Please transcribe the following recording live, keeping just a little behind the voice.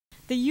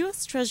The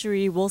U.S.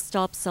 Treasury will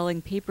stop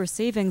selling paper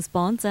savings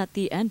bonds at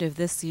the end of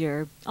this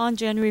year. On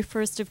January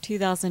 1st of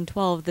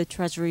 2012, the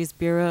Treasury's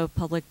Bureau of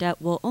Public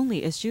Debt will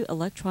only issue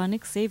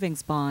electronic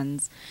savings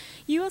bonds.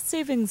 U.S.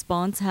 savings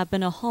bonds have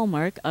been a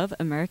hallmark of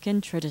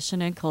American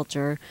tradition and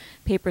culture.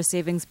 Paper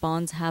savings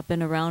bonds have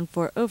been around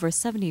for over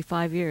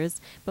 75 years,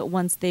 but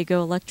once they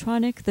go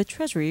electronic, the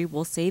Treasury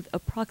will save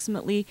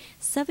approximately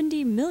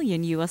 $70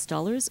 million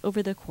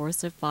over the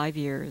course of 5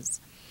 years.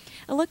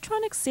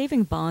 Electronic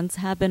saving bonds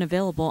have been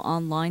available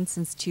online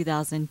since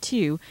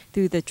 2002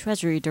 through the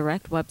Treasury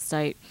Direct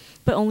website,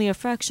 but only a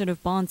fraction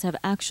of bonds have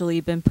actually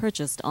been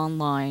purchased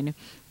online.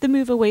 The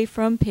move away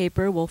from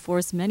paper will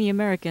force many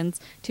Americans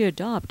to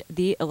adopt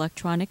the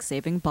electronic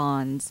saving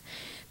bonds.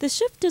 The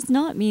shift does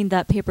not mean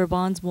that paper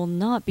bonds will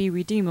not be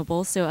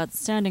redeemable, so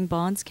outstanding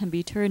bonds can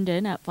be turned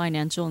in at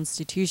financial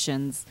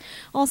institutions.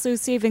 Also,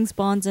 savings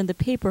bonds in the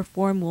paper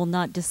form will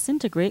not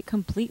disintegrate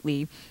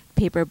completely.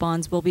 Paper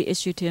bonds will be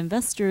issued to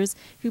investors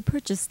who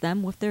purchase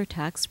them with their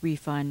tax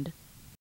refund.